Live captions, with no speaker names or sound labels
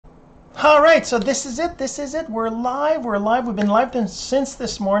All right, so this is it. This is it. We're live. We're live. We've been live since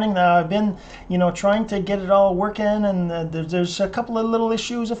this morning. Now I've been, trying to get it all working, and there's a couple of little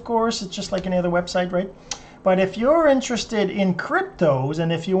issues. Of course, it's just like any other website, right? But if you're interested in cryptos,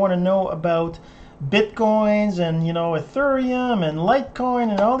 and if you want to know about Bitcoins and Ethereum and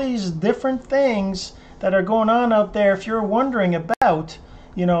Litecoin and all these different things that are going on out there, if you're wondering about,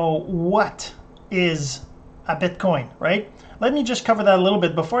 what is a Bitcoin, right? Let me just cover that a little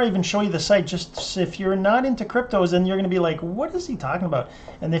bit before I even show you the site. Just if you're not into cryptos, then you're going to be like, what is he talking about?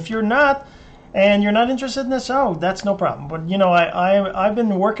 And if you're not, and you're not interested in this, oh, that's no problem. But I've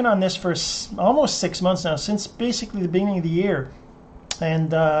been working on this for almost 6 months now, since basically the beginning of the year,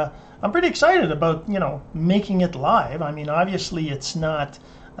 and I'm pretty excited about making it live. I mean, obviously it's not.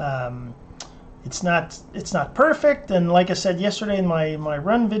 It's not perfect, and like I said yesterday in my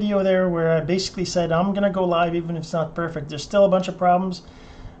run video there, where I basically said I'm gonna go live even if it's not perfect. There's still a bunch of problems,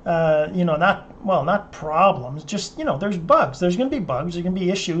 not problems, just there's bugs. There's gonna be bugs. There's gonna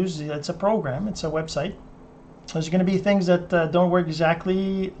be issues. It's a program. It's a website. There's gonna be things that don't work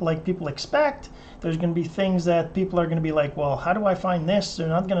exactly like people expect. There's gonna be things that people are gonna be like, well, how do I find this? They're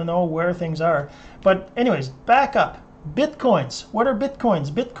not gonna know where things are. But anyways, back up. Bitcoins. What are Bitcoins?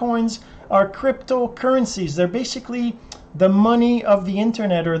 Bitcoins are cryptocurrencies. They're basically the money of the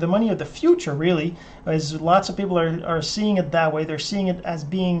internet, or the money of the future, really, as lots of people are seeing it that way. They're seeing it as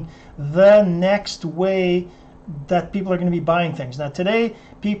being the next way that people are going to be buying things. Now today,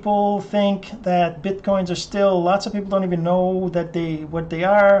 people think that Bitcoins are still, lots of people don't even know that what they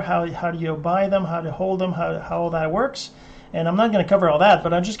are, how do you buy them, how to hold them, how all that works. And I'm not going to cover all that,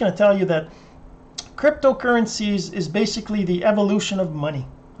 but I'm just going to tell you that cryptocurrencies is basically the evolution of money.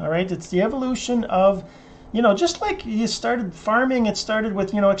 All right, it's the evolution of, just like you started farming, it started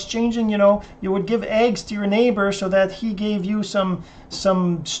with, exchanging, you would give eggs to your neighbor so that he gave you some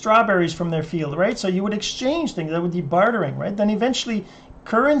strawberries from their field, right? So you would exchange things, that would be bartering, right? Then eventually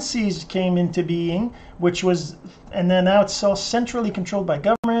currencies came into being, and then now it's all centrally controlled by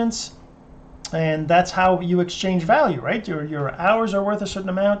governments. And that's how you exchange value, right? Your hours are worth a certain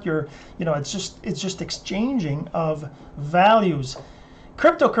amount. It's just exchanging of values.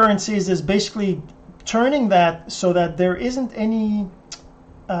 Cryptocurrencies is basically turning that so that there isn't any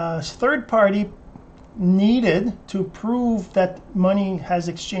third party needed to prove that money has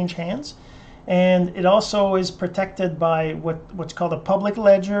exchanged hands. And it also is protected by what's called a public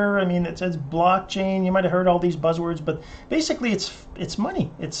ledger. I mean, it says blockchain. You might have heard all these buzzwords, but basically it's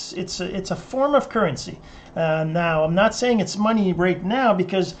money. It's a form of currency. Now, I'm not saying it's money right now,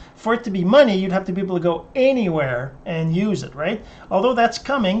 because for it to be money, you'd have to be able to go anywhere and use it, right? Although that's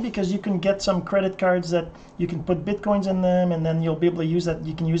coming, because you can get some credit cards that you can put Bitcoins in them, and then you'll be able to use that.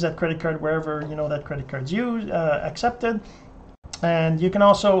 You can use that credit card wherever that credit card's accepted, and you can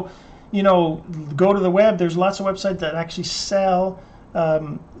also go to the web. There's lots of websites that actually sell,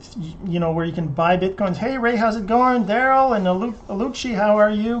 where you can buy Bitcoins. Hey, Ray, how's it going? Daryl and Alucci, how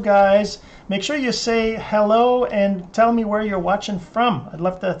are you guys? Make sure you say hello and tell me where you're watching from. I'd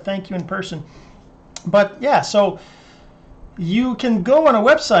love to thank you in person. But yeah, so you can go on a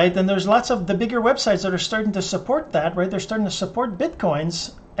website, and there's lots of the bigger websites that are starting to support that, right? They're starting to support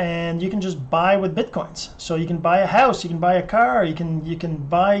Bitcoins, and you can just buy with Bitcoins. So you can buy a house, you can buy a car, you can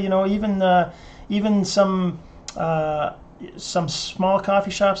buy, even some small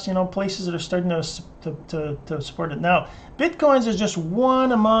coffee shops, places that are starting to support it. Now, Bitcoins is just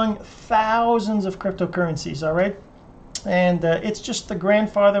one among thousands of cryptocurrencies, all right? And it's just the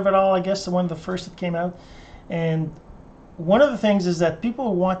grandfather of it all, I guess, the one of the first that came out. And one of the things is that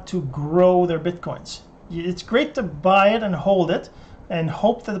people want to grow their Bitcoins. It's great to buy it and hold it and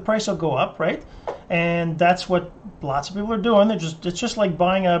hope that the price will go up, right? And that's what lots of people are doing. It's just like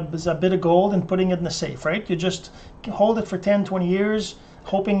buying a bit of gold and putting it in the safe, right? You just hold it for 10, 20 years,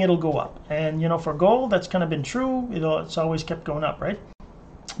 hoping it'll go up. And for gold, that's kind of been true. It's always kept going up, right?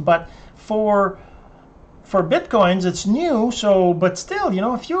 But for Bitcoins, it's new. So, but still,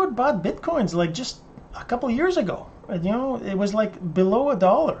 if you had bought Bitcoins like just a couple of years ago, it was like below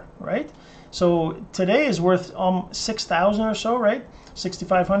 $1, right? So today is worth 6,000 or so, right?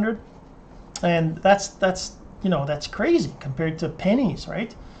 6,500, and that's crazy compared to pennies,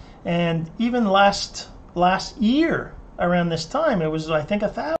 right? And even last year around this time, it was, I think,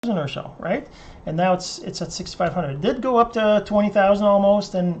 1,000 or so, right? And now it's at 6,500. It did go up to 20,000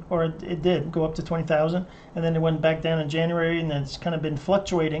 almost, or it did go up to 20,000, and then it went back down in January, and it's kind of been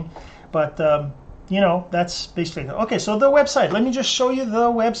fluctuating, but that's basically it. Okay, so the website. Let me just show you the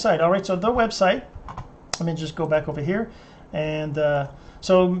website. All right, so the website. Let me just go back over here. And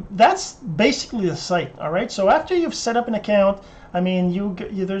so that's basically the site. All right, so after you've set up an account, I mean,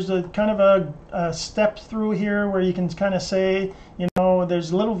 there's a kind of a step through here where you can kind of say, you know,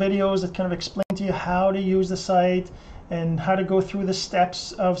 there's little videos that kind of explain to you how to use the site and how to go through the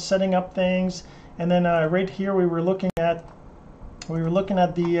steps of setting up things. And then right here we were looking at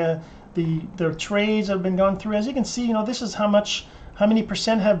the trades that have been gone through. As you can see, you know, this is how many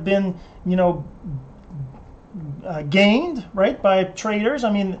percent have been, you know, gained, right, by traders.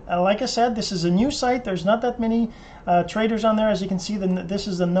 I mean, like I said, this is a new site. There's not that many traders on there. As you can see, this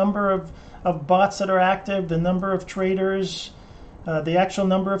is the number of bots that are active, the number of traders, the actual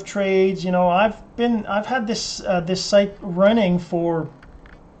number of trades. You know, I've had this site running for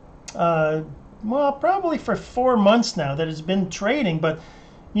well, probably for 4 months now that it's been trading, but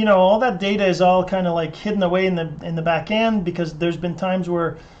you know, all that data is all kind of like hidden away in the back end, because there's been times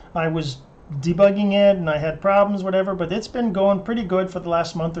where I was debugging it and I had problems, whatever, but it's been going pretty good for the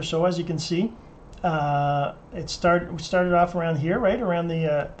last month or so. As you can see, we started off around here, right around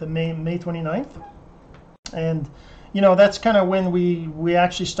the May 29th, and you know, that's kind of when we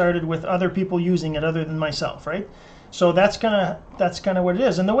actually started with other people using it other than myself, right? So that's kind of what it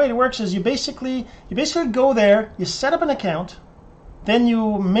is. And the way it works is you basically go there, you set up an account, then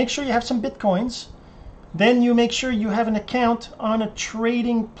you make sure you have some Bitcoins, then you make sure you have an account on a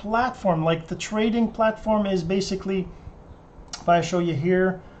trading platform. Like the trading platform is basically, if I show you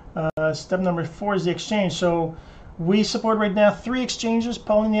here, step number 4 is the exchange. So we support right now 3 exchanges: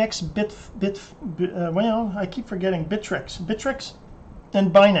 Poloniex, well, I keep forgetting, Bittrex,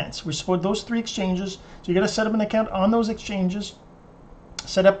 and Binance. We support those 3 exchanges. So you got to set up an account on those exchanges,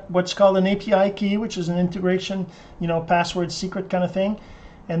 set up what's called an API key, which is an integration, you know, password secret kind of thing.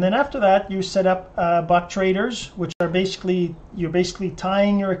 And then after that, you set up bot traders, which are you're basically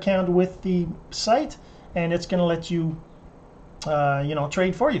tying your account with the site, and it's going to let you, you know,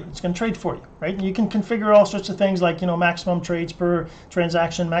 trade for you. It's going to trade for you, right? And you can configure all sorts of things like, you know, maximum trades per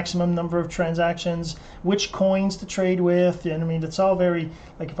transaction, maximum number of transactions, which coins to trade with. And I mean, it's all very,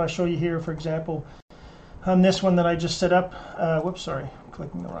 like if I show you here, for example, on this one that I just set up, whoops, sorry,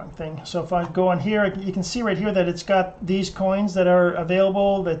 clicking the wrong thing. So if I go on here, you can see right here that it's got these coins that are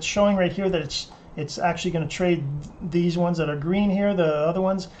available. That's showing right here that it's actually going to trade these ones that are green here, the other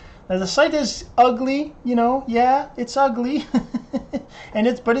ones. Now the site is ugly, you know, yeah, it's ugly,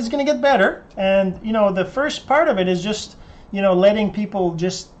 but it's going to get better. And you know, the first part of it is just, you know, letting people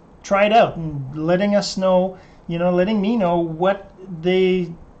just try it out and letting us know, you know, letting me know what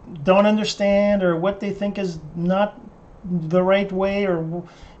they don't understand or what they think is not the right way, or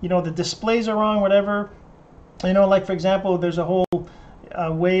you know, the displays are wrong, whatever. You know, like for example, there's a whole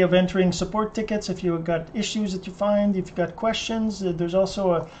way of entering support tickets if you've got issues that you find, if you've got questions. There's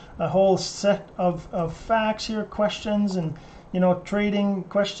also a whole set of facts here, questions, and you know, trading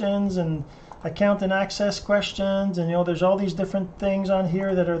questions and account and access questions, and you know, there's all these different things on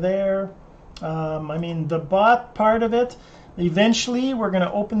here that are there. I mean, the bot part of it, eventually we're going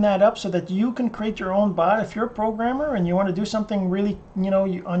to open that up so that you can create your own bot. If you're a programmer and you want to do something really, you know,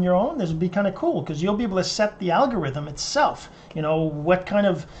 on your own, this would be kind of cool, because you'll be able to set the algorithm itself. You know, what kind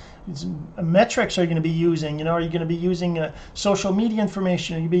of metrics are you going to be using? You know, are you going to be using social media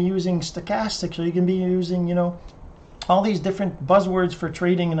information? Are you going to be using stochastics? Are you going to be using, you know, all these different buzzwords for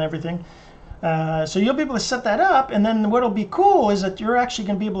trading and everything? So you'll be able to set that up, and then what'll be cool is that you're actually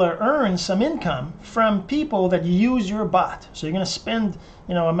going to be able to earn some income from people that use your bot. So you're going to spend,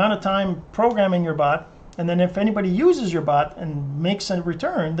 you know, amount of time programming your bot, and then if anybody uses your bot and makes a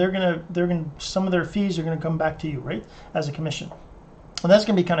return, they're gonna some of their fees are going to come back to you, right, as a commission. And that's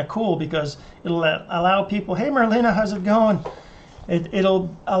going to be kind of cool, because it'll allow people, hey Marlena, how's it going?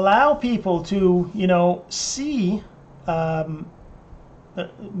 It'll allow people to, you know, see.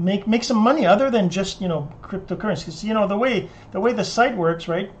 Make some money other than just, you know, cryptocurrency. Because you know, the way the site works,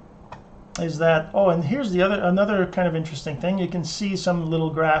 right, is that, oh, and here's another kind of interesting thing. You can see some little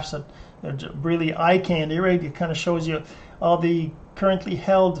graphs that are really eye candy, right? It kind of shows you all the currently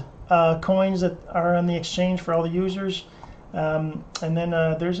held coins that are on the exchange for all the users. And then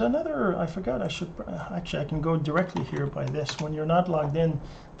there's another, I forgot, I can go directly here by this. When you're not logged in,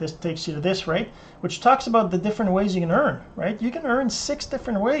 this takes you to this, right? Which talks about the different ways you can earn, right? You can earn 6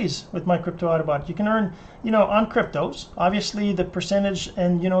 different ways with my crypto Autobot. You can earn, you know, on cryptos, obviously the percentage,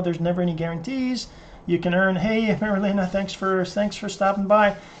 and you know, there's never any guarantees. You can earn, hey Marlena, thanks for stopping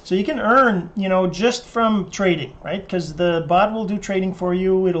by. So you can earn, you know, just from trading, right? Because the bot will do trading for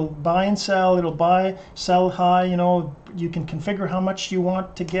you. It'll buy and sell. It'll buy, sell high. You know, you can configure how much you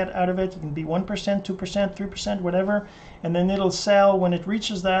want to get out of it. It can be 1%, 2%, 3%, whatever. And then it'll sell when it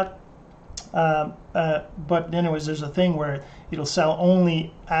reaches that. But anyways, there's a thing where it'll sell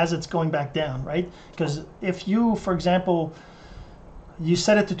only as it's going back down, right? Because if you, for example, you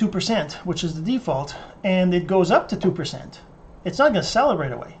set it to 2%, which is the default, and it goes up to 2%, it's not going to sell it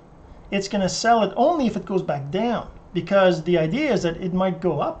right away. It's going to sell it only if it goes back down, because the idea is that it might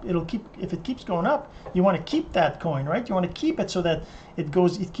go up. If it keeps going up, you want to keep that coin, right? You want to keep it so that it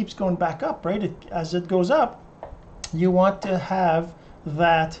keeps going back up, right? As it goes up, you want to have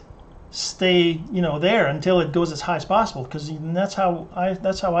that stay, there until it goes as high as possible, because that's how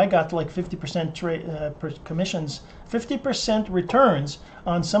I got to like 50% commissions, 50% returns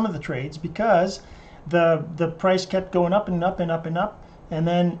on some of the trades, because the price kept going up and up and up and up, and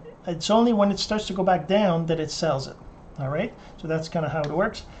then it's only when it starts to go back down that it sells it. All right, so that's kind of how it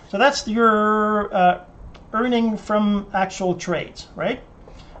works. So that's your earning from actual trades, right?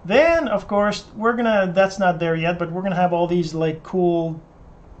 Then of course that's not there yet, but we're gonna have all these like cool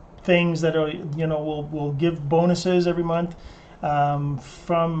things that are, will give bonuses every month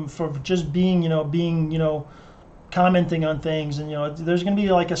for just being commenting on things, and there's going to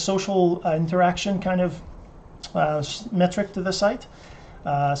be like a social interaction kind of metric to the site,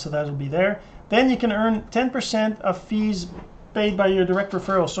 so that'll be there. Then you can earn 10% of fees paid by your direct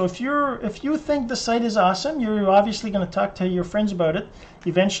referral. So if you think the site is awesome, you're obviously going to talk to your friends about it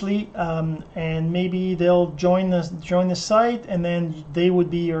eventually, and maybe they'll join the site, and then they would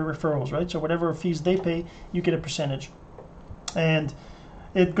be your referrals, right? So whatever fees they pay, you get a percentage. And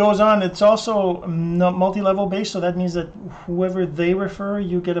it goes on. It's also multi-level based, so that means that whoever they refer,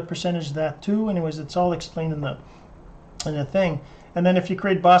 you get a percentage of that too. Anyways, it's all explained in the thing. And then if you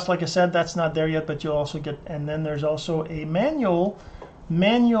create bots, like I said, that's not there yet, but you'll also get, and then there's also a manual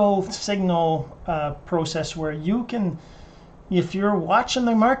signal process where you can, if you're watching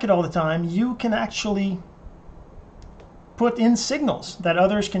the market all the time, you can actually put in signals that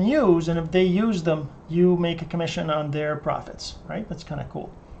others can use, and if they use them, you make a commission on their profits, right? That's kind of cool.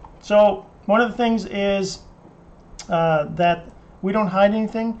 So one of the things is that we don't hide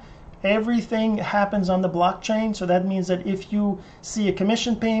anything. Everything happens on the blockchain, so that means that if you see a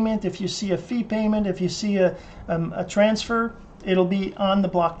commission payment, if you see a fee payment, if you see a transfer, it'll be on the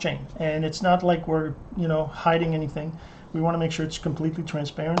blockchain, and it's not like we're hiding anything. We want to make sure it's completely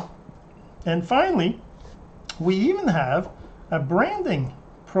transparent. And finally, we even have a branding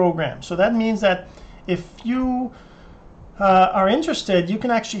program. So that means that if you are interested, you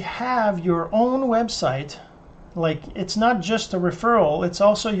can actually have your own website. Like, it's not just a referral, it's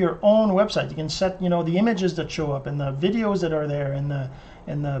also your own website. You can set the images that show up and the videos that are there, and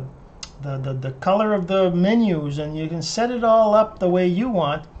the color of the menus, and you can set it all up the way you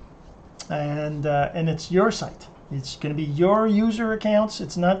want, and it's your site. It's going to be your user accounts.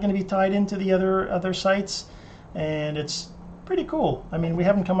 It's not going to be tied into the other sites, and it's pretty cool. I mean, we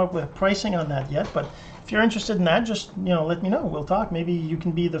haven't come up with pricing on that yet, but if you're interested in that, just let me know. We'll talk. Maybe you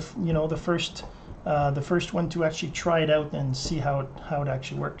can be the first one to actually try it out and see how it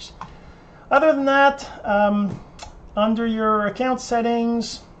actually works. Other than that, under your account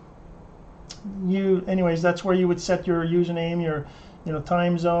settings, anyways, that's where you would set your username, your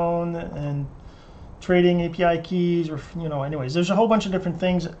time zone, and trading API keys, or anyways, there's a whole bunch of different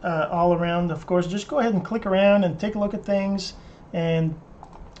things all around. Of course, just go ahead and click around and take a look at things, and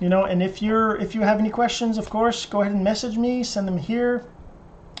and if you have any questions, of course, go ahead and message me, send them here,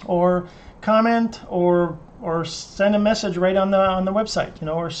 or comment, or send a message right on the website,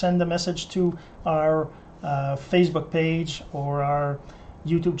 or send a message to our Facebook page or our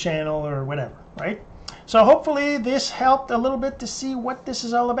YouTube channel or whatever, right? So hopefully this helped a little bit to see what this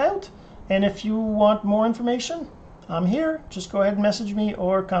is all about. And if you want more information, I'm here. Just go ahead and message me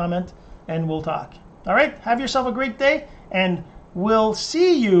or comment, and we'll talk. All right, have yourself a great day, and we'll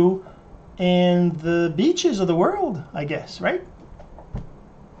see you in the beaches of the world, I guess, right?